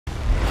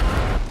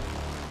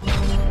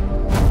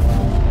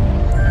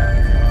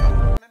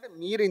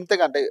మీరు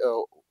ఇంతగా అంటే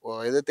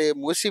ఏదైతే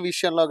మూసీ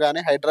విషయంలో గాని,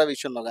 హైడ్రా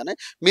విషయంలో గాని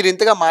మీరు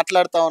ఇంతగా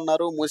మాట్లాడుతా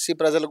ఉన్నారు. మూసీ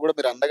ప్రజలకు గూడా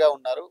మీరు అండగా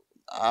ఉన్నారు.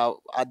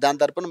 దాని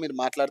తరపున మీరు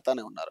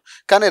మాట్లాడుతానే ఉన్నారు.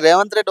 కానీ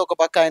రేవంత్ రెడ్డి ఒక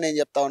పక్క ఆయన ఏం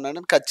చెప్తా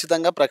ఉన్నాడంటే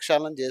ఖచ్చితంగా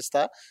ప్రక్షాళన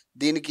చేస్తా.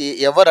 దీనికి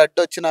ఎవరు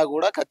అడ్డొచ్చినా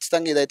గూడా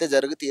ఖచ్చితంగా ఇదైతే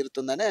జరిగి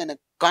తీరుతుందని ఆయన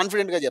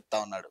కాన్ఫిడెంట్‌గా చెప్తా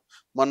ఉన్నాడు.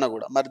 మొన్న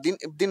గూడా. మరి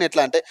దీన్ని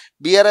ఎట్లా అంటే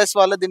బీఆర్ఎస్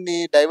వాళ్ళు దీన్ని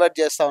డైవర్ట్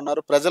చేస్తా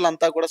ఉన్నారు.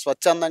 ప్రజలంతా కూడా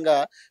స్వచ్ఛందంగా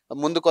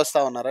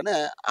ముందుకొస్తా ఉన్నారని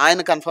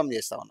ఆయన కన్ఫర్మ్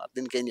చేస్తా ఉన్నారు.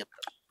 దీనికేం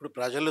చెప్తారు? ఇప్పుడు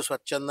ప్రజలు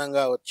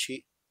స్వచ్ఛందంగా వచ్చి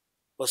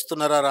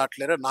వస్తున్నారా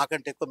రావట్లేరా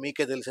నాకంటే ఎక్కువ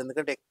మీకే తెలుసు.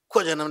 ఎందుకంటే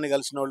ఎక్కువ జనంని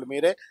కలిసినోళ్ళు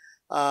మీరే.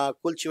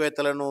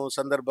 కూల్చివేతలను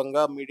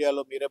సందర్భంగా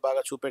మీడియాలో మీరే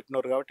బాగా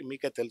చూపెట్టినారు కాబట్టి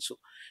మీకే తెలుసు.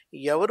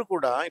 ఎవరు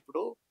కూడా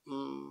ఇప్పుడు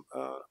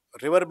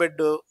రివర్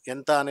బెడ్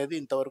ఎంత అనేది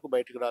ఇంతవరకు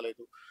బయటికి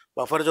రాలేదు.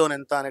 బఫర్ జోన్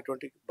ఎంత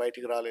అనేటువంటి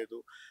బయటికి రాలేదు.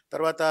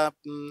 తర్వాత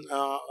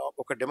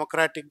ఒక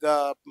డెమోక్రాటిక్‌గా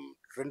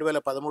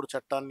 2013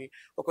 చట్టాన్ని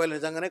ఒకవేళ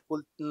నిజంగానే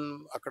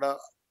అక్కడ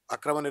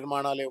అక్రమ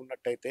నిర్మాణాలే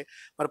ఉన్నట్టయితే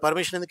మరి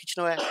పర్మిషన్ ఎందుకు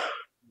ఇచ్చినవా?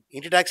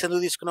 ఇంటి ట్యాక్స్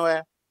ఎందుకు తీసుకున్నావా?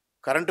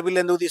 కరెంటు బిల్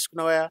ఎందుకు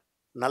తీసుకున్నావా?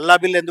 నల్లా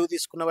బిల్ ఎందుకు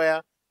తీసుకున్నావా?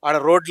 ఆడ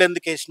రోడ్లు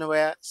ఎందుకు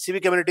వేసినవా?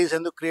 సివిక్ కమ్యూనిటీస్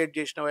ఎందుకు క్రియేట్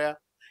చేసినవా?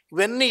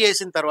 ఇవన్నీ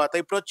చేసిన తర్వాత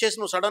ఇప్పుడు వచ్చేసి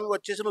నువ్వు సడన్గా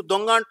వచ్చేసి నువ్వు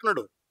దొంగ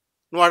అంటున్నాడు.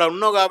 నువ్వు ఆడ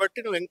ఉన్నావు కాబట్టి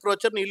నువ్వు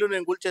ఎంక్రోచర్, నీ ఇల్లు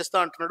నేను కూల్చేస్తా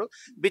అంటున్నాడు.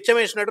 బిచ్చం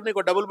వేసినట్టు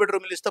నీకు డబుల్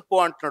బెడ్రూమ్ ఇస్తే పో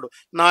అంటున్నాడు.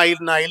 నా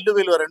ఇల్లు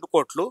విలువ 2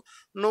 కోట్లు,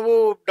 నువ్వు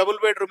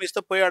డబుల్ బెడ్రూమ్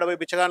ఇస్తే పోయి ఆడ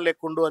పోయి బిచ్చగాని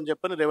లెక్కుండు అని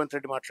చెప్పని రేవంత్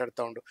రెడ్డి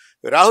మాట్లాడుతూ ఉండు.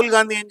 రాహుల్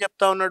గాంధీ ఏం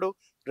చెప్తా ఉన్నాడు?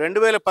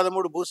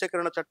 2013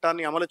 భూసేకరణ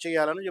చట్టాన్ని అమలు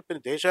చేయాలని చెప్పి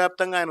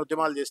దేశవ్యాప్తంగా ఆయన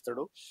ఉద్యమాలు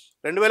చేస్తాడు.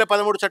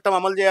 2013 చట్టం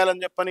అమలు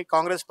చేయాలని చెప్పని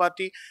కాంగ్రెస్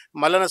పార్టీ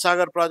మల్లన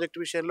సాగర్ ప్రాజెక్టు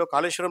విషయంలో,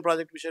 కాళేశ్వరం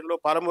ప్రాజెక్టు విషయంలో,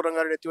 పాలమూరు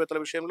రంగారెడ్డి ఎత్తివేతల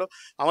విషయంలో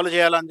అమలు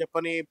చేయాలని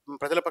చెప్పని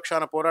ప్రజల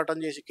పక్షాన పోరాటం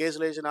చేసి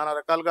కేసులు వేసి నానా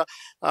రకాలుగా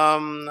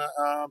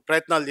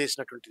ప్రయత్నాలు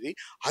చేసినటువంటిది.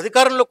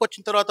 అధికారంలోకి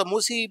వచ్చిన తర్వాత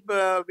మూసీ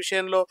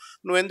విషయంలో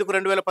నువ్వు ఎందుకు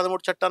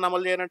 2013 చట్టాన్ని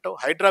అమలు చేయనంటావు?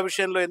 హైడ్రా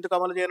విషయంలో ఎందుకు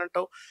అమలు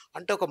చేయనంటావు?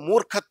 అంటే ఒక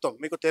మూర్ఖత్వం.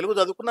 మీకు తెలుగు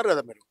చదువుకున్నారు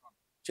కదా మీరు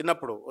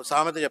చిన్నప్పుడు. ఓ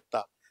సామెత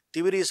చెప్తా,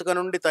 తివిరి ఇసుక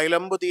నుండి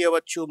తైలంబు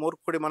తీయవచ్చు,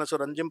 మూర్ఖుడి మనసు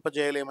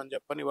రంజింపజేయలేమని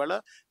చెప్పని ఇవాళ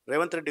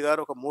రేవంత్ రెడ్డి గారు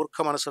ఒక మూర్ఖ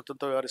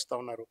మనస్తత్వంతో వ్యవహరిస్తూ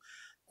ఉన్నారు.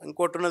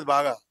 ఇంకోటి ఉన్నది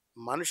బాగా,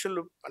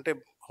 మనుషులు అంటే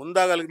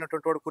హుందా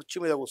కలిగినటువంటి వాడు కుర్చీ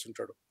మీద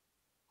కూర్చుంటాడు.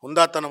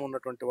 హుందాతనం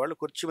ఉన్నటువంటి వాళ్ళు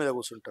కుర్చీ మీద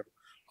కూర్చుంటారు.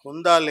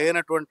 హుందా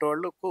లేనటువంటి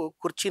వాళ్ళకు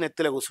కుర్చీ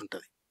నెత్తిలో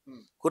కూర్చుంటుంది.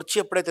 కుర్చీ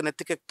ఎప్పుడైతే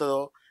నెత్తికెక్కుతుందో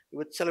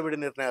విచ్చలవిడి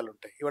నిర్ణయాలు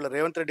ఉంటాయి. ఇవాళ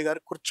రేవంత్ రెడ్డి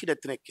గారు కుర్చీ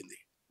నెత్తినెక్కింది.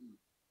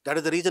 That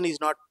is the reason is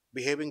not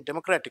behaving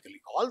డెమోక్రాటికలీ.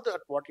 All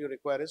that what you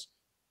require is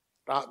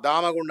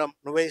Damagundam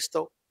నువ్వే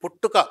ఇస్తావు.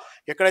 పుట్టుక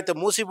ఎక్కడైతే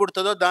మూసి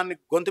పుడుతుందో దాన్ని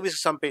గొంతు బిసి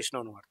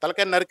చంపేసినావు. నువ్వు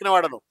తలకాయ నరికిన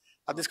వాడను,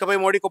 అది తీసుకుపోయి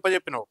మోడీ కుప్ప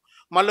చెప్పినావు.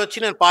 మళ్ళీ వచ్చి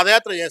నేను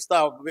పాదయాత్ర చేస్తా,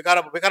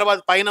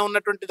 వికారాబాద్ పైన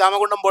ఉన్నటువంటి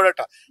దామగుండం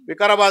పోడట,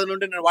 వికారాబాద్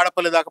నుండి నేను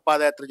వాడపల్లి దాకా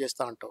పాదయాత్ర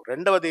చేస్తా అంటావు.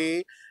 రెండవది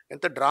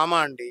ఎంత డ్రామా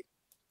అండి,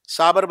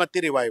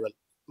 సాబర్మతి రివైవల్.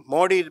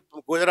 మోడీ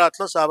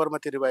గుజరాత్లో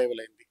సాబర్మతి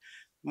రివైవల్ అయింది.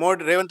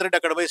 రేవంత్ రెడ్డి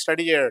అక్కడ పోయి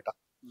స్టడీ చేయడట.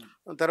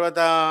 తర్వాత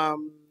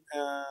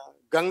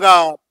గంగా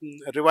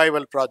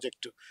రివైవల్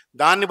ప్రాజెక్టు,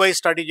 దాన్ని పోయి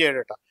స్టడీ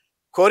చేయడట.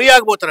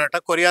 కొరియాకు పోతారట,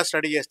 కొరియా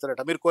స్టడీ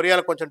చేస్తారట. మీరు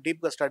కొరియాలో కొంచెం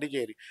డీప్గా స్టడీ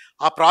చేయరు.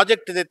 ఆ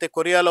ప్రాజెక్ట్ ఏదైతే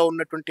కొరియాలో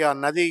ఉన్నటువంటి ఆ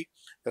నది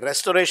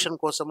రెస్టరేషన్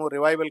కోసము,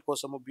 రివైవల్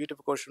కోసము,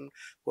 బ్యూటిఫికేషన్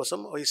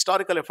కోసం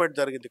హిస్టారికల్ ఎఫర్ట్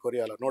జరిగింది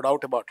కొరియాలో, నో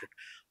డౌట్ అబౌట్ ఇట్.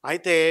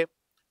 అయితే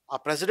ఆ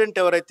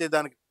ప్రెసిడెంట్ ఎవరైతే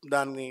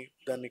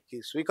దానికి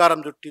స్వీకారం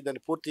చుట్టి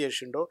దాన్ని పూర్తి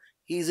చేసిండో,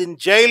 he's in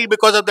jail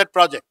because of that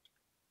project.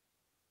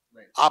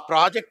 ఆ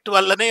ప్రాజెక్ట్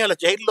వల్లనే అలా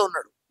జైల్లో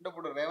ఉన్నాడు.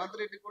 ఇప్పుడు రేవంత్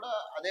రెడ్డి కూడా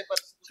అదే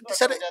పరిస్థితి.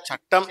 సరే,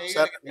 చట్టం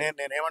సార్,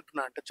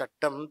 నేనేమంటున్నా అంటే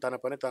చట్టం తన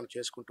పని తాను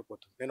చేసుకుంటూ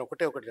పోతుంది. నేను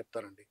ఒకటి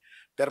చెప్తానండి,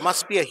 there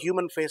must be a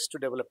human face to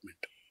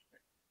development.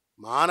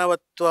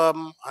 మానవత్వం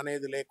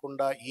అనేది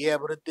లేకుండా ఏ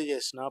అభివృద్ధి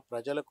చేసినా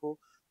ప్రజలకు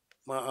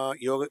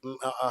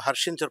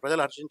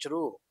ప్రజలు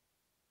హర్షించరు.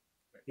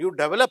 You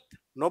develop,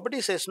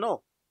 nobody says no,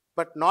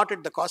 but not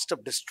at the cost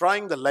of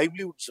destroying the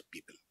livelihoods of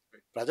people.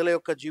 ప్రజల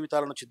యొక్క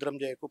జీవితాలను ఛిద్రం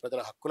చేయకు, ప్రజల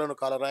హక్కులను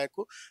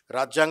కాలరాయకు.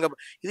 రాజ్యాంగం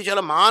ఇది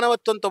చాలా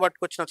మానవత్వంతో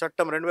పట్టుకొచ్చిన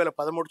చట్టం.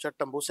 2013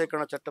 చట్టం,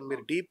 భూసేకరణ చట్టం.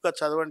 మీరు డీప్గా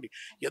చదవండి.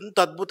 ఎంత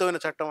అద్భుతమైన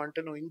చట్టం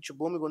అంటే, నువ్వు ఇంచు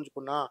భూమి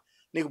గుంజుకున్నా,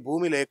 నీకు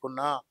భూమి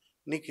లేకున్నా,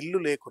 నీకు ఇల్లు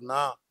లేకున్నా,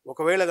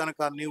 ఒకవేళ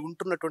కనుక నీవు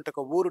ఉంటున్నటువంటి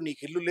ఒక ఊరు,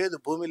 నీకు ఇల్లు లేదు,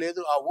 భూమి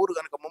లేదు, ఆ ఊరు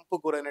కనుక ముంపు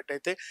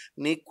గురైనట్టయితే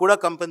నీకు కూడా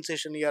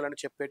కంపెన్సేషన్ ఇవ్వాలని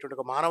చెప్పేటువంటి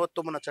ఒక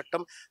మానవత్వం ఉన్న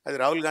చట్టం. అది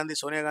రాహుల్ గాంధీ,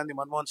 సోనియా గాంధీ,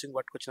 మన్మోహన్ సింగ్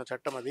పట్టుకొచ్చిన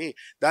చట్టం అది.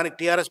 దానికి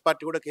టీఆర్ఎస్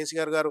పార్టీ కూడా,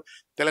 కేసీఆర్ గారు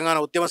తెలంగాణ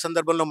ఉద్యమ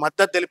సందర్భంలో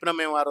మద్దతు తెలిపిన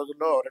మేము ఆ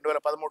రోజుల్లో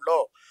 2013లో.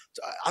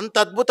 అంత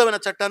అద్భుతమైన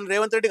చట్టాన్ని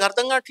రేవంత్ రెడ్డికి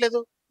అర్థం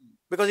కావట్లేదు.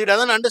 Because he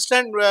doesn't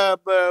understand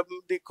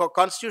the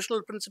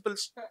constitutional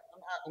principles.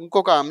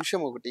 ఇంకొక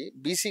అంశం ఒకటి,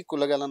 బీసీ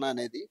కులగణన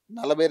అనేది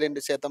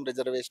 42%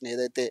 రిజర్వేషన్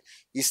ఏదైతే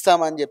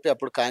ఇస్తామని చెప్పి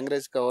అప్పుడు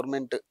కాంగ్రెస్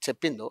గవర్నమెంట్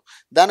చెప్పిందో,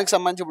 దానికి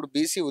సంబంధించి ఇప్పుడు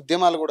బీసీ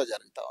ఉద్యమాలు కూడా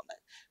జరుగుతూ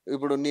ఉన్నాయి.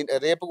 ఇప్పుడు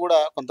రేపు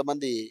కూడా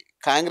కొంతమంది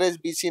కాంగ్రెస్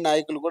బీసీ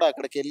నాయకులు కూడా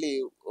అక్కడికి వెళ్ళి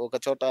ఒక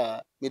చోట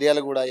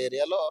మిర్యాలగూడ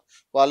ఏరియాలో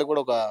వాళ్ళు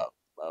కూడా ఒక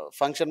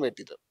ఫంక్షన్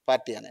పెట్టిరు,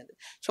 పార్టీ అనేది.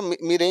 సో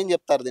మీరేం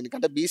చెప్తారు దీనికి?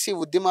 అంటే బీసీ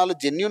ఉద్యమాలు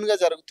జెన్యున్ గా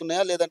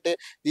జరుగుతున్నాయా, లేదంటే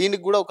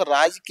దీనికి కూడా ఒక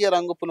రాజకీయ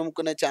రంగు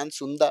పులుముకునే ఛాన్స్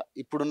ఉందా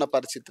ఇప్పుడున్న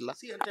పరిస్థితుల్లో?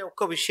 అంటే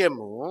ఒక్క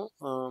విషయము,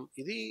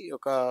 ఇది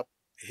ఒక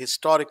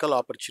హిస్టారికల్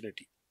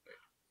ఆపర్చునిటీ.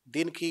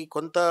 దీనికి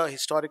కొంత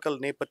హిస్టారికల్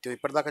నేపథ్యం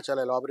ఇప్పటిదాకా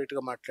చాలా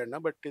ఎలాబొరేట్గా మాట్లాడినా,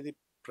 బట్ ఇది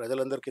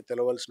ప్రజలందరికీ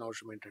తెలవాల్సిన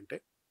అవసరం ఏంటంటే,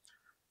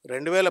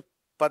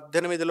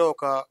 2018లో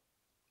ఒక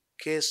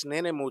కేసు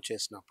నేనే మూవ్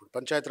చేసినప్పుడు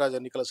పంచాయతీరాజ్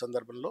ఎన్నికల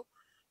సందర్భంలో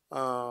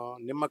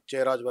నిమ్మక్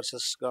Jayaraj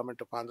versus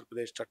government of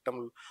Andhra Pradesh చట్టం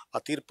ఆ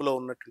తీర్పులో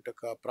ఉన్నటువంటి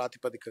ఒక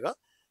ప్రాతిపదికగా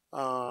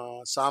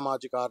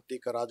సామాజిక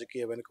ఆర్థిక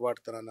రాజకీయ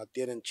వెనుకబాటుతనాన్ని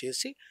అధ్యయనం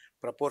చేసి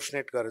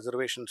ప్రపోర్షనేట్గా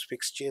రిజర్వేషన్స్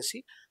ఫిక్స్ చేసి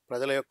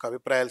ప్రజల యొక్క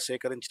అభిప్రాయాలు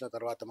సేకరించిన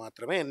తర్వాత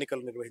మాత్రమే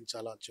ఎన్నికలు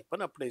నిర్వహించాలని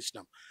చెప్పని అప్పుడు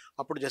ఇచ్చినాం.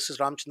 అప్పుడు జస్టిస్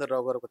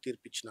రామచంద్రరావు గారు ఒక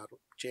తీర్పు ఇచ్చినారు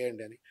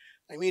చేయండి అని.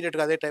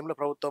 ఇమీడియట్గా అదే టైంలో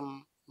ప్రభుత్వం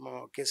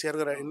కేసీఆర్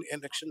గారు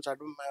ఎలక్షన్స్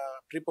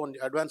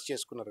అడ్వాన్స్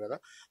చేసుకున్నారు కదా,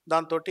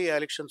 దాంతో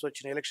ఎలక్షన్స్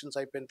వచ్చినాయి. ఎలక్షన్స్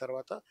అయిపోయిన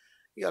తర్వాత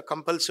ఇక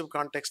compulsive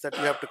context that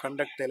you have to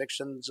conduct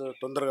elections,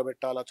 తొందరగా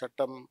పెట్టాలా,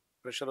 చట్టం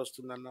ప్రెషర్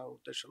వస్తుందన్న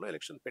ఉద్దేశంలో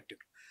ఎలక్షన్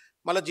పెట్టారు.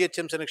 మళ్ళీ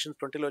జిహెచ్ఎంసీ ఎలక్షన్స్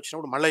 20లో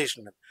వచ్చినప్పుడు మళ్ళీ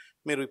చేసినారు,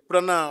 మీరు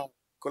ఇప్పుడన్నా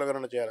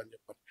కులగణన చేయాలని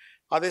చెప్పారు.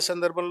 అదే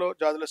సందర్భంలో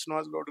జాదుల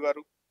శ్రీనివాస్ గౌడ్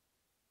గారు,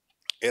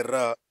 ఎర్ర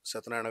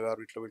సత్యనారాయణ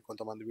గారు, ఇట్లా వీళ్ళు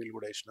కొంతమంది వీళ్ళు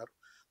కూడా వేసినారు.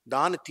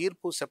 దాని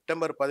తీర్పు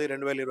సెప్టెంబర్ 10,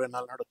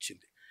 2024 నాడు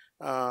వచ్చింది.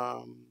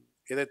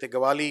 ఏదైతే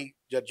గవాలి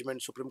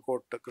జడ్జిమెంట్,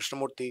 సుప్రీంకోర్టు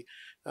కృష్ణమూర్తి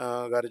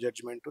గారి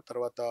జడ్జిమెంట్,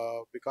 తర్వాత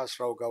వికాస్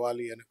రావు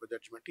గవాలి అనే ఒక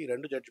జడ్జిమెంట్, ఈ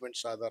 2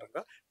 జడ్జిమెంట్స్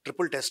ఆధారంగా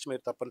ట్రిపుల్ టెస్ట్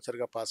మీరు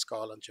తప్పనిసరిగా పాస్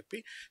కావాలని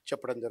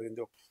చెప్పడం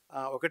జరిగింది.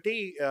 ఒకటి,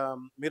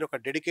 మీరు ఒక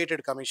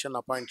డెడికేటెడ్ కమిషన్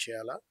అపాయింట్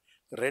చేయాలా.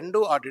 2,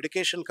 ఆ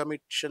డెడికేషన్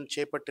కమిషన్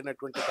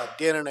చేపట్టినటువంటి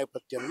అధ్యయన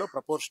నేపథ్యంలో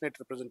ప్రపోర్షనేట్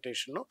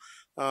రిప్రజెంటేషన్ను,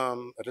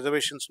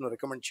 రిజర్వేషన్స్ను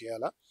రికమెండ్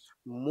చేయాలా.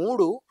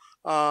 3,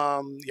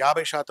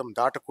 50%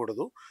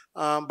 దాటకూడదు.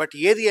 బట్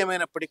ఏది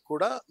ఏమైనప్పటికీ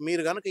కూడా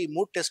మీరు కనుక ఈ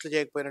 3 టెస్టులు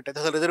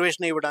చేయకపోయినట్టయితే అసలు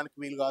రిజర్వేషన్ ఇవ్వడానికి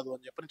వీలు కాదు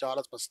అని చెప్పని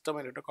చాలా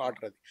స్పష్టమైనటువంటి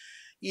ఆర్డర్ అది.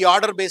 ఈ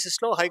ఆర్డర్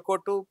బేసిస్లో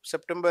హైకోర్టు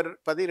సెప్టెంబర్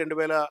 10,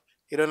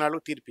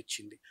 2024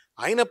 తీర్పిచ్చింది.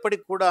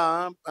 అయినప్పటికీ కూడా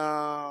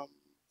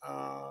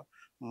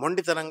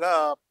మొండితనంగా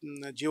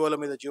జీవోల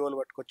మీద జీవోలు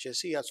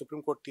పట్టుకొచ్చేసి ఆ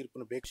సుప్రీంకోర్టు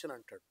తీర్పును బేక్షన్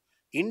అంటాడు.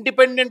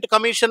 ఇండిపెండెంట్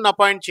కమిషన్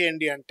అపాయింట్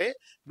చేయండి అంటే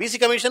బీసీ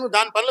కమిషన్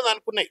దాని పనులు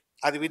దానుకున్నాయి.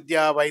 అది విద్య,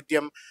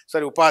 వైద్యం,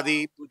 ఉపాధి,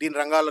 దీని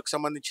రంగాలకు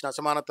సంబంధించిన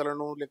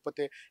అసమానతలను,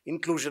 లేకపోతే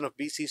inclusion of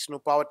బీసీస్ను,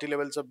 poverty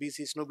levels of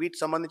బీసీస్ను, వీటికి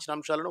సంబంధించిన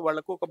అంశాలను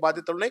వాళ్లకు ఒక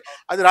బాధ్యతలు ఉన్నాయి.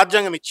 అది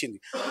రాజ్యాంగం ఇచ్చింది.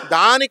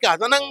 దానికి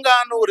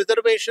అదనంగాను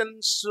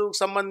రిజర్వేషన్స్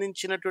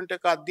సంబంధించినటువంటి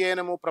ఒక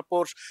అధ్యయనము,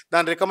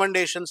 దాని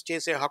రికమెండేషన్స్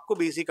చేసే హక్కు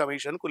బీసీ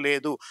కమిషన్కు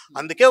లేదు.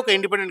 అందుకే ఒక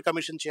ఇండిపెండెంట్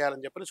కమిషన్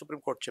చేయాలని చెప్పని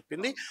సుప్రీంకోర్టు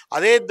చెప్పింది.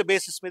 అదే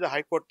బేసిస్ మీద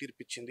హైకోర్టు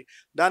తీర్పిచ్చింది.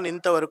 దాన్ని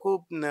ఇంతవరకు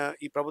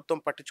ఈ ప్రభుత్వం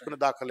పట్టించుకున్న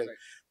దాఖలేదు.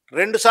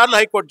 2 సార్లు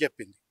హైకోర్టు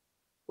చెప్పింది.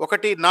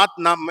 ఒకటి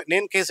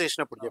నేను కేసు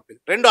వేసినప్పుడు చెప్పింది.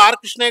 2, ఆర్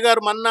కృష్ణయ్య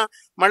గారు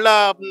మళ్ళా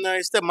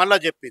ఇస్తే మళ్ళా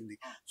చెప్పింది.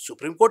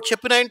 సుప్రీంకోర్టు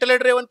చెప్పినా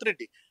ఇంటలేడు రేవంత్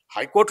రెడ్డి,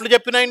 హైకోర్టులు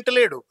చెప్పినా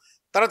ఇంటలేడు.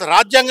 తర్వాత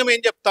రాజ్యాంగం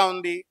ఏం చెప్తా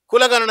ఉంది,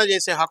 కులగణన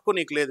చేసే హక్కు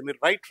నీకు లేదు. మీరు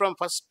రైట్ ఫ్రమ్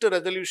ఫస్ట్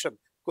రెజల్యూషన్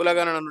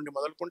కులగణన నుండి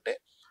మొదలుకుంటే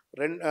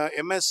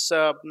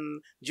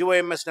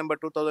జిఓఎంఎస్ నెంబర్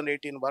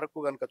 2018 వరకు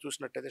కనుక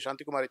చూసినట్టయితే,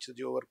 శాంతికుమార్ ఇచ్చిన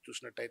జిఓ వరకు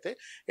చూసినట్టయితే,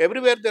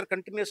 everywhere they are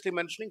continuously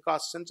mentioning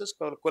cost census,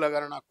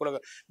 కులగణన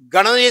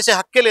గణన చేసే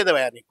హక్కే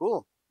లేదవయా నీకు.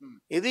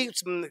 ఇది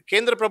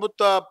కేంద్ర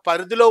ప్రభుత్వ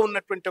పరిధిలో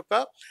ఉన్నటువంటి ఒక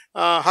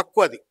హక్కు.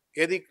 అది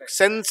ఏది,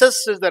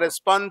 census is the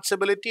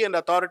responsibility and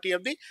authority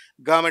of the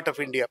government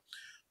of India.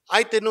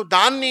 అయితే నువ్వు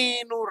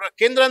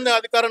కేంద్రం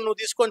అధికారం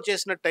తీసుకొని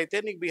చేసినట్టయితే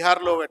నీకు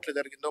బీహార్లో ఎట్లా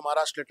జరిగిందో,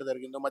 మహారాష్ట్రలో ఎట్లా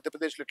జరిగిందో,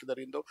 మధ్యప్రదేశ్లో ఎట్లా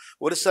జరిగిందో,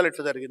 ఒరిస్సాలో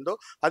ఎట్లా జరిగిందో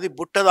అది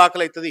బుట్ట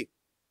దాఖలవుతుంది.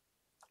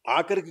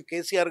 ఆఖరికి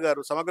కేసీఆర్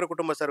గారు సమగ్ర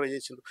కుటుంబ సర్వే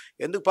చేసిండు.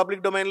 ఎందుకు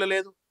పబ్లిక్ డొమైన్లో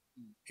లేదు?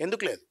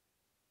 ఎందుకు లేదు?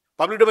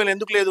 పబ్లిక్ డొమైన్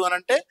ఎందుకు లేదు అని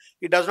అంటే,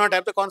 it does not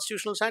have the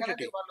constitutional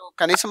sanctity.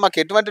 కనీసం మాకు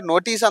ఎటువంటి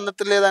నోటీస్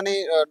అందట్లేదని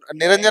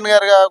నిరంజన్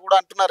గారు కూడా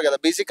అంటున్నారు కదా.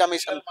 బీసీ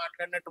కమిషన్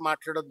మాట్లాడినట్టు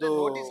మాట్లాడొద్దు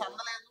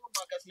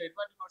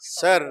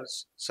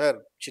సార్,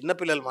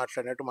 చిన్నపిల్లలు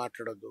మాట్లాడినట్టు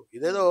మాట్లాడొద్దు.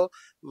 ఇదేదో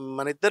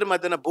మన ఇద్దరి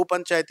మధ్యన భూ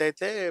పంచాయతీ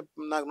అయితే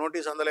నాకు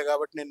నోటీస్ అందలే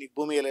కాబట్టి నేను నీకు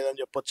భూమి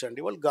ఇవ్వలేదని చెప్పొచ్చు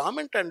అండి. వాళ్ళు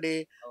గవర్నమెంట్ అండి,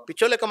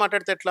 పిచ్చో లెక్క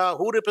మాట్లాడితే ఎట్లా?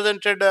 Who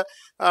represented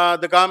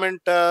the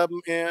government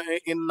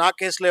in నా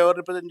కేసులో ఎవరు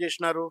రిప్రజెంట్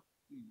చేసినారు?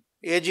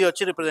 ఏజీ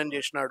వచ్చి రిప్రజెంట్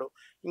చేసినాడు.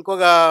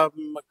 ఇంకొక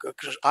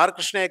ఆర్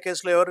కృష్ణయ్య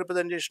కేసులో ఎవరు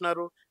రిప్రజెంట్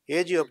చేసినారు?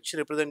 ఏజీ వచ్చి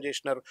రిప్రజెంట్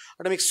చేసినారు.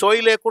 అంటే మీకు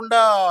సోయి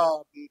లేకుండా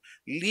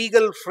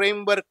legal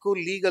framework,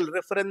 legal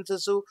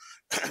references,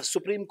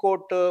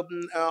 supreme court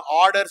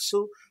orders,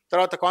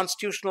 తర్వాత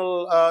కాన్స్టిట్యూషనల్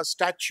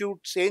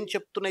స్టాట్యూట్స్ ఏం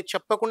చెప్తున్నాయి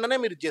చెప్పకుండానే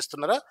మీరు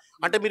చేస్తున్నారా?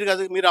 అంటే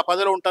మీరు ఆ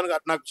పదవిలో ఉంటాను.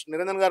 నాకు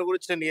నిరంజన్ గారి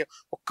గురించి నేను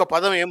ఒక్క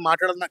పదం ఏం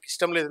మాట్లాడడం నాకు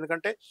ఇష్టం లేదు.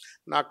 ఎందుకంటే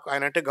నాకు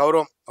ఆయన అంటే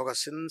గౌరవం. ఒక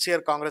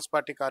సిన్సియర్ కాంగ్రెస్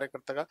పార్టీ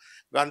కార్యకర్తగా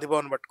గాంధీ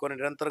భవన్ పట్టుకొని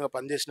నిరంతరంగా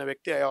పనిచేసిన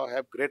వ్యక్తి. I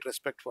have great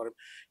respect for him.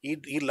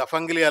 ఈ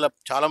లఫంగిలి అలా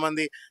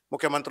చాలామంది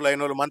ముఖ్యమంత్రులు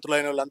అయిన వాళ్ళు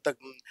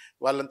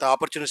వాళ్ళంతా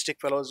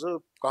ఆపర్చునిస్టిక్ ఫెలోస్,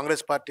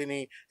 కాంగ్రెస్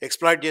పార్టీని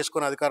ఎక్స్ప్లాయిట్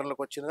చేసుకుని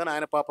అధికారంలోకి వచ్చింది. కానీ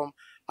ఆయన పాపం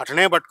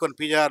అట్లనే పట్టుకొని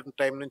పీజీఆర్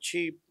టైం నుంచి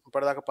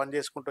ఇప్పటిదాకా పని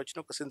చేసుకుంటూ వచ్చిన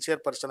ఒక సిన్సియర్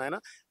పర్సన్. ఆయన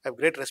I have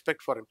great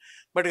respect for him.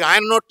 But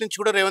ఆయన నోటి నుంచి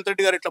కూడా రేవంత్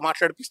రెడ్డి గారు ఇట్లా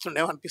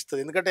మాట్లాడిపిస్తుండేమో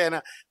అనిపిస్తుంది. ఎందుకంటే ఆయన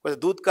కొంచెం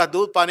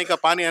దూద్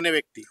పానీ అనే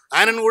వ్యక్తి.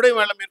 ఆయనను కూడా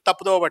ఇవాళ మీరు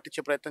తప్పుదోవ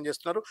పట్టించే ప్రయత్నం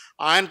చేస్తున్నారు,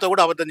 ఆయనతో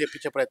కూడా అబద్ధం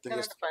చెప్పించే ప్రయత్నం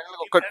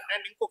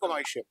చేస్తున్నారు. ఇంకొక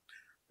విషయం,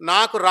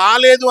 నాకు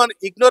రాలేదు అని,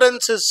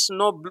 ignorance is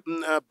no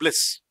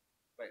bliss,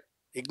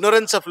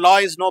 ignorance of law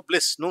is no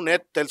bliss. నువ్వు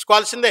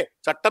తెలుసుకోవాల్సిందే.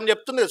 చట్టం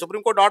చెప్తుంది,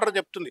 సుప్రీంకోర్టు ఆర్డర్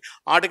చెప్తుంది,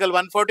 ఆర్టికల్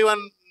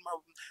 141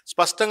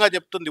 స్పష్టంగా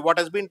చెప్తుంది. What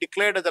Hess been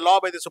declared as a law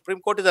by the Supreme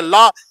Court is a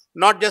law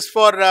not just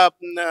for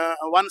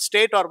one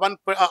state or one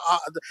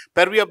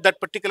purview of that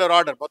particular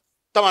order.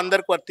 మొత్తం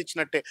అందరికి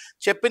వర్తించినట్టే.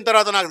 చెప్పిన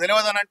తర్వాత నాకు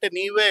తెలియదని అంటే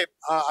నీవే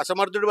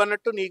అసమర్థుడు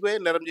అన్నట్టు, నీవే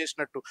నేరం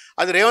చేసినట్టు.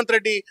 అది రేవంత్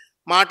రెడ్డి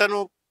మాటను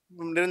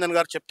నిరంజన్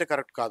గారు చెప్తే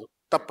కరెక్ట్ కాదు,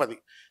 తప్పది.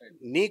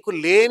 నీకు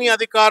లేని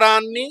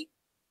అధికారాన్ని,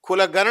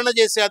 కులగణన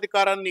చేసే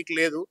అధికారాన్ని నీకు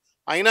లేదు,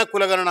 అయినా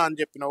కులగణన అని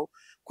చెప్పినావు.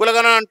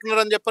 కులగణన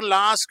అంటున్నారని చెప్పని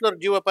లాస్ట్లో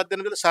జీవో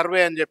 18 సర్వే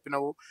అని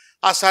చెప్పినావు.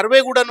 ఆ సర్వే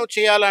కూడా నువ్వు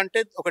చేయాలంటే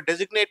ఒక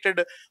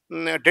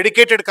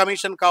డెడికేటెడ్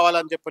కమిషన్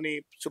కావాలని చెప్పని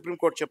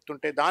సుప్రీంకోర్టు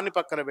చెప్తుంటే దాన్ని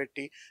పక్కన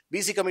పెట్టి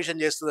బీసీ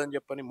కమిషన్ చేస్తుందని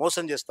చెప్పని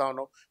మోసం చేస్తా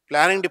ఉన్నావు.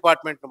 ప్లానింగ్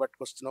డిపార్ట్మెంట్ను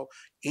పట్టుకొస్తున్నావు.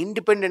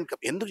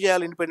 ఎందుకు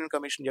చేయాలి ఇండిపెండెంట్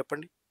కమిషన్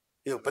చెప్పండి?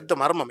 ఇది పెద్ద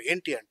మర్మం.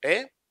 ఏంటి అంటే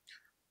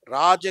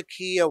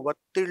రాజకీయ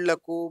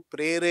ఒత్తిళ్లకు,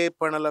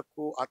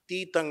 ప్రేరేపణలకు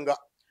అతీతంగా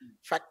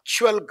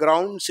ఫ్యాక్చువల్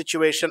గ్రౌండ్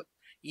సిచ్యువేషన్,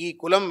 ఈ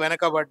కులం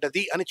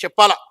వెనకబడ్డది అని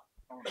చెప్పాలా,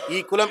 ఈ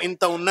కులం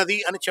ఇంత ఉన్నది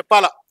అని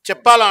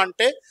చెప్పాలా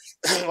అంటే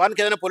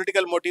వానికి ఏదైనా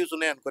పొలిటికల్ మోటివ్స్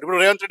ఉన్నాయనుకోరు.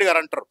 ఇప్పుడు రేవంత్ రెడ్డి గారు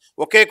అంటారు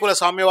ఒకే కుల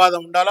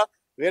సామ్యవాదం ఉండాలా,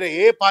 వేరే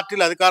ఏ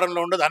పార్టీలు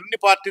అధికారంలో ఉండదు, అన్ని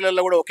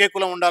పార్టీలలో కూడా ఒకే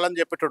కులం ఉండాలని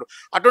చెప్పేటాడు.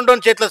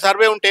 అటువంటి చేతిలో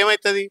సర్వే ఉంటే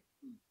ఏమవుతుంది?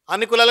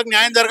 అన్ని కులాలకు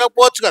న్యాయం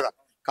జరగకపోవచ్చు కదా.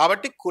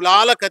 కాబట్టి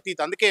కులాలకు అతీత,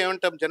 అందుకే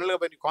ఏమంటాం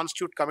జనరల్గా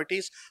కాన్స్టిట్యూట్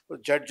కమిటీస్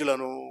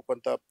జడ్జిలను,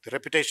 కొంత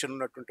రెప్యుటేషన్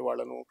ఉన్నటువంటి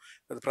వాళ్ళను,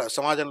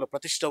 సమాజంలో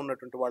ప్రతిష్ట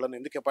ఉన్నటువంటి వాళ్ళను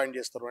ఎందుకు అపాయింట్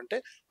చేస్తారు అంటే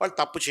వాళ్ళు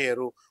తప్పు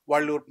చేయరు,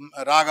 వాళ్ళు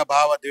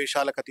రాగభావ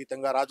ద్వేషాలకు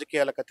అతీతంగా,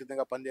 రాజకీయాలకు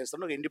అతీతంగా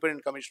పనిచేస్తారు.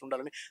 ఇండిపెండెంట్ కమిషన్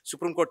ఉండాలని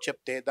సుప్రీంకోర్టు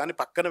చెప్తే దాన్ని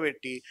పక్కన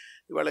పెట్టి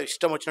ఇవాళ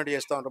ఇష్టం వచ్చినట్టు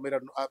చేస్తూ ఉంటారు. మీరు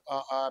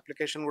ఆ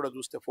అప్లికేషన్ కూడా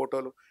చూస్తే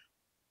ఫోటోలు,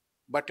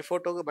 బట్టి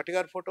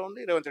గారి ఫోటో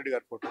ఉంది, రేవంత్ రెడ్డి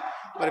గారి ఫోటో.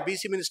 మరి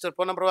BC minister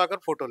Ponnam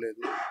Prabhakar photo లేదు.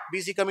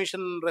 బీసీ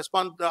కమిషన్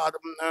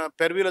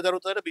పెర్వ్యూలో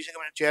జరుగుతుందంటే బీసీ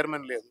కమిషన్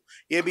చైర్మన్ లేదు,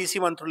 ఏ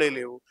బీసీ మంత్రులే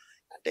లేవు.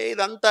 అంటే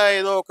ఇదంతా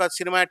ఏదో ఒక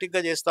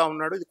సినిమాటిక్గా చేస్తూ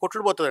ఉన్నాడు. ఇది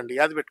కొట్టుడు పోతుందండి,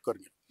 యాది పెట్టుకోరు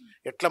మీరు.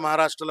 ఎట్లా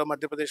మహారాష్ట్రలో,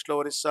 మధ్యప్రదేశ్లో,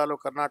 ఒరిస్సాలో,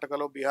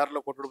 కర్ణాటకలో, బీహార్లో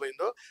కొట్టుడు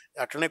పోయిందో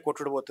అట్లనే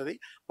కొట్టుడు పోతుంది.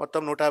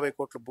 మొత్తం 150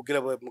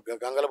 కోట్లు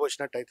గంగల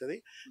పోసినట్టు అవుతుంది.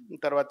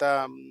 తర్వాత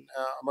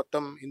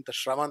మొత్తం ఇంత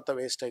శ్రమ అంతా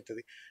వేస్ట్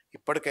అవుతుంది.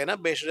 ఇప్పటికైనా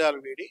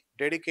బేషజాలు వీడి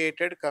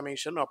డెడికేటెడ్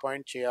కమిషన్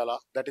అపాయింట్ చేయాలా.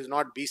 That is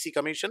not BC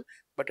commission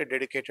but a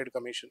dedicated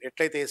commission.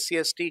 ఎట్లయితే ఎస్సీ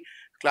ఎస్టీ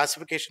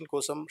క్లాసిఫికేషన్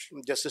కోసం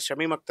జస్టిస్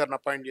షమీమ్ అఖ్తర్ని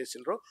అపాయింట్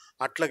చేసినారో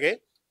అట్లాగే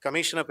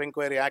కమిషన్ ఆఫ్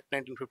ఎంక్వైరీ యాక్ట్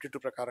 1952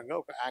 ప్రకారంగా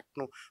ఒక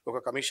యాక్ట్ను, ఒక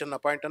కమిషన్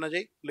అపాయింట్ అన్న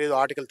చేయి, లేదు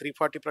ఆర్టికల్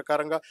 340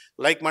 ప్రకారంగా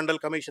లైక్ మండల్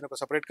కమిషన్, ఒక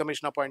సపరేట్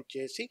కమిషన్ అపాయింట్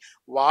చేసి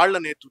వాళ్ళ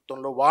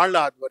నేతృత్వంలో, వాళ్ళ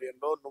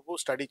ఆధ్వర్యంలో నువ్వు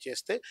స్టడీ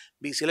చేస్తే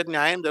బీసీలకు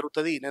న్యాయం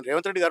జరుగుతుంది. నేను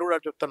రేవంత్ రెడ్డి గారు కూడా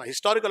చెప్తాను,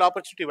 హిస్టారికల్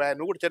ఆపర్చునిటీ,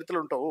 నువ్వు కూడా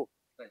చరిత్రలో ఉంటావు,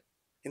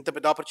 ఇంత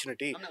పెద్ద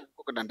ఆపర్చునిటీ.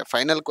 ఇంకొకటి అంటే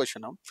ఫైనల్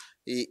క్వశ్చన్,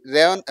 ఈ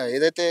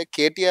ఏదైతే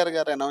కేటీఆర్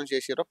గారు అనౌన్స్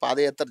చేసారో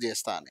పాదయాత్ర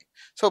చేస్తా అని,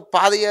 సో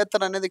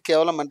పాదయాత్ర అనేది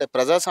కేవలం అంటే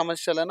ప్రజా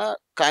సమస్యలైనా,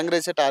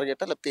 కాంగ్రెస్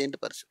టార్గెట్ లేకపోతే ఏంటి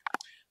పరిస్థితి?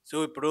 సో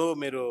ఇప్పుడు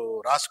మీరు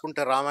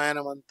రాసుకుంటే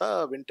రామాయణం అంతా,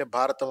 వింటే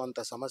భారతం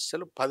అంతా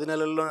సమస్యలు 10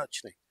 నెలల్లోనే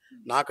వచ్చినాయి.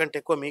 నాకంటే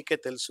ఎక్కువ మీకే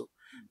తెలుసు.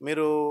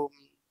 మీరు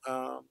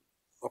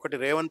ఒకటి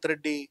రేవంత్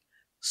రెడ్డి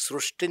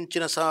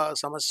సృష్టించిన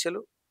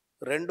సమస్యలు,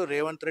 2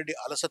 రేవంత్ రెడ్డి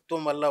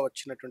అలసత్వం వల్ల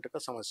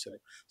వచ్చినటువంటి సమస్యలు.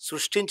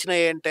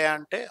 సృష్టించినవి ఏంటి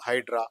అంటే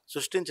హైడ్రా,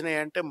 సృష్టించినవి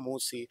అంటే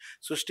మూసి,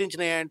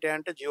 సృష్టించినవి ఏంటి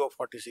అంటే జియో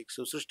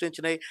 46,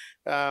 సృష్టించినవి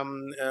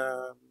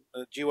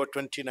జియో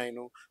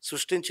 29,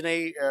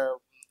 సృష్టించినవి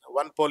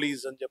 1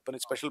 పోలీస్ అని చెప్పని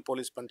స్పెషల్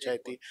పోలీస్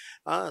పంచాయతీ,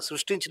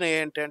 సృష్టించినవి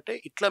ఏంటంటే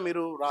ఇట్లా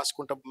మీరు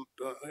రాసుకుంటా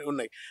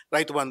ఉన్నాయి.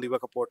 రైతు బంధు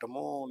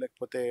ఇవ్వకపోవటము,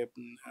 లేకపోతే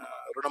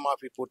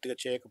రుణమాఫీ పూర్తిగా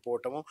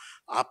చేయకపోవటము,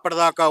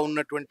 అప్పటిదాకా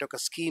ఉన్నటువంటి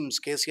ఒక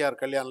స్కీమ్స్,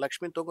 కేసీఆర్ కళ్యాణ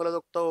లక్ష్మి తుంగలో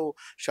దొక్కుతావు,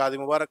 షాది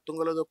ముబారక్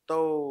తుంగలో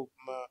దొక్కుతావు,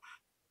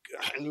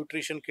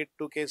 న్యూట్రిషన్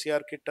కిట్,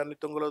 కేసీఆర్ కిట్ అన్ని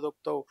తుంగలో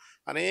దొక్కుతావు.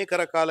 అనేక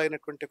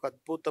రకాలైనటువంటి ఒక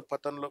అద్భుత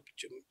పథంలో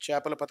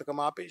చేపల పథకం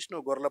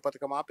ఆపేసినావు, గొర్రెల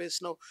పథకం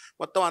ఆపేసినావు,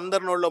 మొత్తం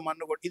అందరి నోళ్ళలో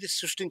మన్ను కూడా. ఇది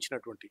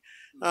సృష్టించినటువంటి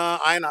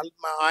ఆయన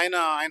ఆయన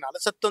ఆయన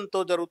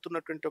అలసత్వంతో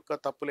జరుగుతున్నటువంటి ఒక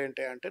తప్పులు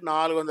ఏంటి అంటే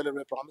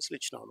 420 ప్రామిసులు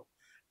ఇచ్చినావు,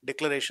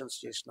 డిక్లరేషన్స్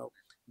చేసినావు,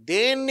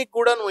 దేన్ని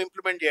కూడా నువ్వు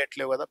ఇంప్లిమెంట్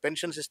చేయట్లేవు కదా.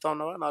 పెన్షన్స్ ఇస్తా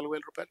ఉన్నావా?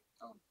 4,000 రూపాయలు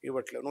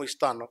ఇవ్వట్లేవు. నువ్వు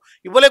ఇస్తా అన్నావు,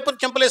 ఇవ్వలేకపోతే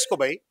చెంపలేసుకో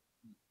భయ్.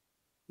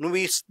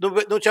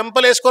 నువ్వు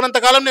చెంపలేసుకోనంత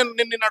కాలం నేను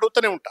నిన్ను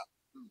అడుగుతూనే ఉంటా.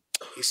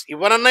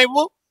 ఇవ్వనన్నా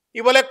ఇవ్వు,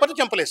 ఇవ్వలేకపోతే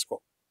చెంపలేసుకో.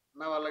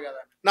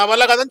 నా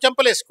వల్ల కదని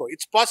చెంపలేసుకో.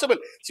 It's possible.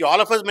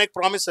 All of us make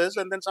promises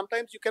and then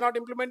sometimes you cannot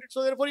implement it,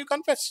 so therefore you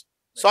confess.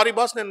 Sorry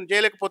boss, నేను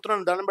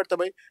చేయలేకపోతున్నాను, దండం పెడతా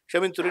భయ్,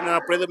 క్షమించురి, నేను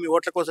అప్పుడేదో మీ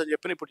ఓట్ల కోసం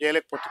చెప్పి ఇప్పుడు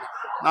చేయలేకపోతున్నా.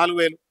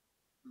 4,000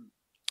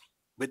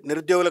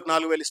 నిరుద్యోగులకు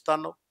 4,000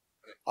 ఇస్తాను,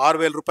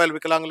 6,000 రూపాయలు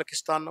వికలాంగులకు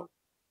ఇస్తాను,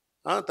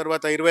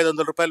 తర్వాత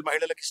 2,500 రూపాయలు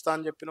మహిళలకు ఇస్తా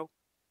అని చెప్పినావు.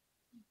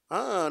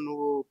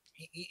 నువ్వు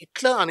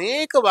ఇట్లా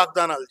అనేక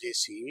వాగ్దానాలు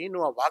చేసి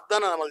నువ్వు ఆ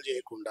వాగ్దానం అమలు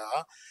చేయకుండా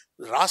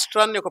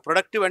రాష్ట్రాన్ని ఒక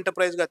ప్రొడక్టివ్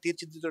ఎంటర్ప్రైజ్గా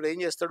తీర్చిదిద్దుతాడు. ఏం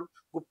చేస్తాడు?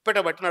 గుప్పెట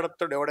బట్టి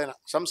నడుపుతాడు. ఎవడైనా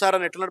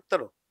సంసారాన్ని ఎట్లా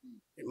నడుపుతాడు?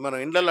 మనం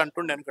ఇండ్లలో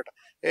అంటుండే అనుకట,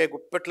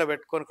 గుప్పెట్లో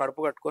పెట్టుకొని,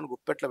 కడుపు కట్టుకొని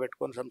గుప్పెట్లో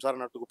పెట్టుకొని సంసారం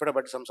నడుపు, గుప్పెట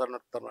బట్టి సంసారం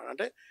నడుపుతారు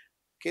అంటే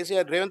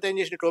కేసీఆర్ రేవంత్ ఏం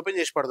చేసి ఓపెన్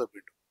చేసి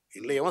పడదొప్పిండు.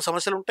 ఇంట్లో ఏమో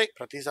సమస్యలు ఉంటాయి,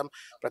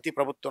 ప్రతి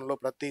ప్రభుత్వంలో,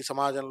 ప్రతి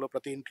సమాజంలో,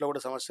 ప్రతి ఇంట్లో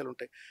కూడా సమస్యలు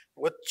ఉంటాయి.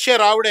 వచ్చే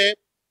రావుడే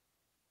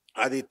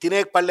అది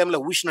తినే పళ్ళెంలో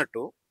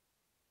ఊసినట్టు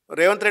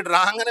రేవంత్ రెడ్డి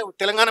రాగానే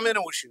తెలంగాణ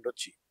మీదనే ఊసిండు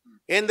వచ్చి.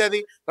 ఏంది అది?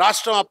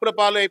 రాష్ట్రం అప్పుల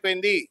పాలు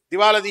అయిపోయింది,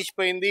 దివాలా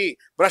తీసిపోయింది,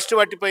 భ్రష్టు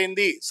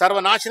పట్టిపోయింది,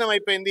 సర్వనాశనం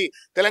అయిపోయింది,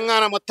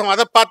 తెలంగాణ మొత్తం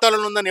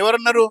అధపాతాలను ఉందని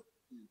ఎవరన్నారు?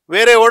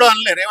 వేరే ఎవడో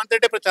అనలే, రేవంత్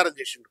రెడ్డి ప్రచారం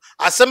చేసిండు.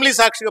 అసెంబ్లీ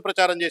సాక్షిగా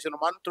ప్రచారం చేసిండు.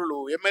 మంత్రులు,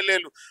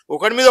 ఎమ్మెల్యేలు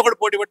ఒకటి మీద ఒకటి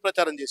పోటీ పట్టి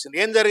ప్రచారం చేసిండు.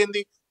 ఏం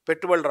జరిగింది?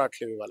 పెట్టుబడులు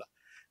రావట్లేవు.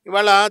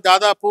 ఇవాళ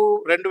దాదాపు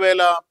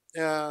 2000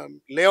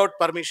 లేఅవుట్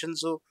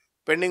పర్మిషన్స్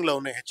పెండింగ్లో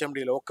ఉన్నాయి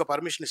హెచ్ఎండిలో. ఒక్క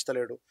పర్మిషన్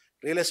ఇస్తలేడు.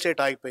 రియల్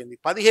ఎస్టేట్ ఆగిపోయింది.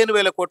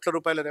 15,000 కోట్ల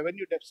రూపాయల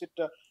రెవెన్యూ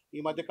డెఫిసిట్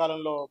ఈ మధ్య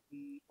కాలంలో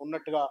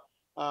ఉన్నట్టుగా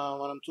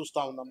మనం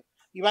చూస్తూ ఉన్నాము.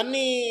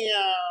 ఇవన్నీ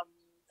ఆ,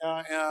 ఆ,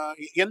 ఆ,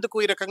 ఎందుకు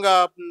ఈ రకంగా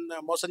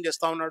మోసం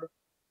చేస్తూ ఉన్నాడు?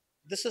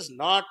 This is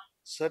not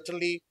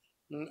certainly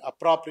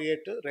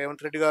appropriate.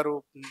 Revanth Reddy గారు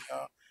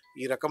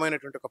ఈ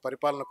రకమైనటువంటి ఒక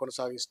పరిపాలన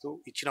కొనసాగిస్తూ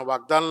ఇచ్చిన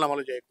వాగ్దానాలను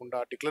అమలు చేయకుండా,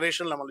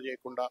 డిక్లరేషన్లు అమలు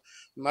చేయకుండా,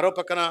 మరో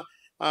పక్కన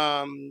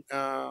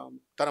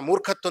తన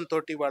మూర్ఖత్వంతో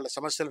వాళ్ళ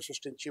సమస్యలు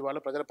సృష్టించి వాళ్ళ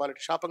ప్రజల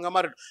పాలిట శాపంగా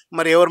మారాడు.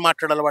 మరి ఎవరు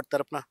మాట్లాడాలి వాటి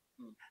తరపున?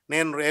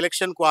 నేను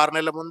ఎలక్షన్కు 6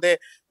 నెలల ముందే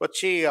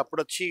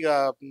అప్పుడొచ్చి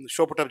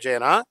షోపుటప్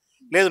చేయనా?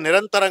 లేదు,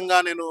 నిరంతరంగా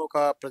నేను ఒక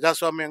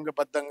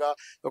ప్రజాస్వామ్యబద్ధంగా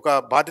ఒక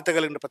బాధ్యత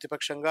కలిగిన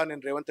ప్రతిపక్షంగా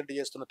నేను రేవంత్ రెడ్డి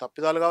చేస్తున్న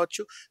తప్పిదాలు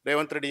కావచ్చు,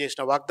 రేవంత్ రెడ్డి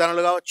చేసిన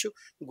వాగ్దానాలు కావచ్చు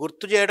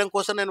గుర్తు చేయడం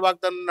కోసం నేను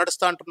వాగ్దానం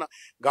నడుస్తా అంటున్నా.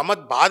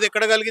 బాధ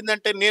ఎక్కడ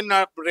కలిగిందంటే, నేను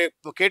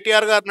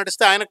కేటీఆర్ గారు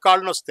నడిస్తే ఆయనకు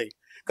కాళ్ళు నొస్తాయి,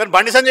 కానీ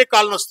బండి సంజయ్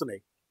కాళ్ళు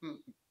నొస్తున్నాయి.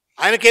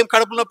 ఆయనకేం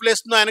కడుపు నొప్పి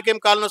లేస్తుందో, ఆయనకేం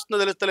కాళ్ళు వస్తుందో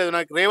తెలుస్తలేదు.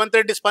 నాకు రేవంత్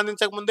రెడ్డి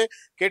స్పందించక ముందే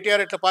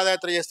కేటీఆర్ ఎట్లా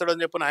పాదయాత్ర చేస్తాడో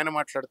అని చెప్పి ఆయన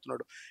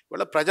మాట్లాడుతున్నాడు.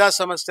 ఇవాళ ప్రజా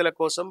సమస్యల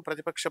కోసం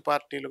ప్రతిపక్ష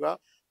పార్టీలుగా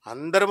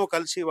అందరము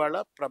కలిసి ఇవాళ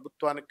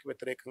ప్రభుత్వానికి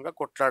వ్యతిరేకంగా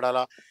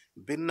కొట్లాడాలా.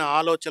 భిన్న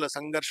ఆలోచనల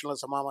సంఘర్షణల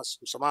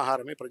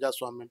సమాహారమే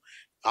ప్రజాస్వామ్యం.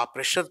 ఆ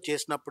ప్రెషర్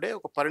చేసినప్పుడే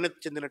ఒక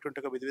పరిణతి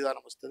చెందినటువంటి ఒక విధి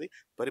విధానం వస్తుంది,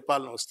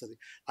 పరిపాలన వస్తుంది.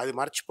 అది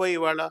మర్చిపోయి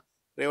ఇవాళ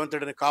రేవంత్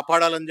రెడ్డిని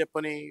కాపాడాలని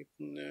చెప్పని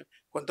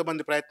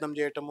కొంతమంది ప్రయత్నం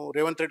చేయటము,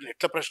 రేవంత్ రెడ్డిని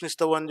ఎట్లా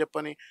ప్రశ్నిస్తావు అని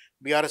చెప్పని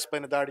బీఆర్ఎస్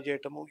పైన దాడి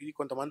చేయటము, ఇది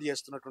కొంతమంది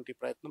చేస్తున్నటువంటి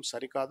ప్రయత్నం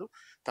సరికాదు.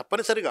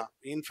 తప్పనిసరిగా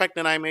ఇన్ఫ్యాక్ట్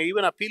నేను I'm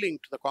even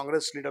appealing to the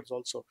Congress leaders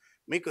also,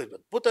 మీకు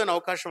అద్భుతమైన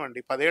అవకాశం అండి.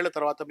 10 ఏళ్ల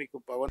తర్వాత మీకు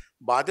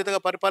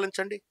బాధ్యతగా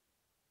పరిపాలించండి,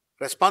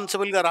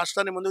 రెస్పాన్సిబుల్గా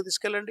రాష్ట్రాన్ని ముందుకు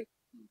తీసుకెళ్ళండి,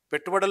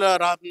 పెట్టుబడుల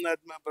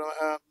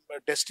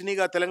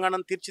డెస్టినీగా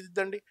తెలంగాణను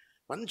తీర్చిదిద్దండి.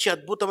 మంచి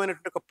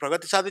అద్భుతమైనటువంటి ఒక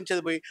ప్రగతి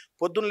సాధించేది పోయి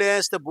పొద్దున్న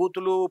లేస్తే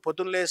బూతులు,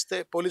 పొద్దున్న లేస్తే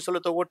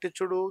పోలీసులతో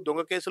కొట్టించుడు,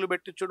 దొంగ కేసులు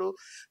పెట్టించుడు,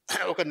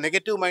 ఒక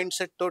నెగటివ్ మైండ్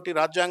సెట్ తోటి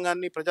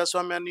రాజ్యాంగాన్ని,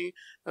 ప్రజాస్వామ్యాన్ని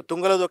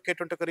తుంగలో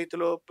దొక్కేటువంటి ఒక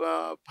రీతిలో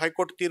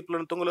హైకోర్టు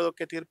తీర్పులను తుంగలో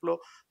దొక్కే తీర్పులో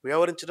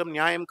వ్యవహరించడం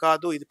న్యాయం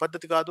కాదు, ఇది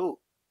పద్ధతి కాదు.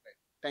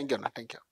 థ్యాంక్ యూ అన్న, థ్యాంక్ యూ.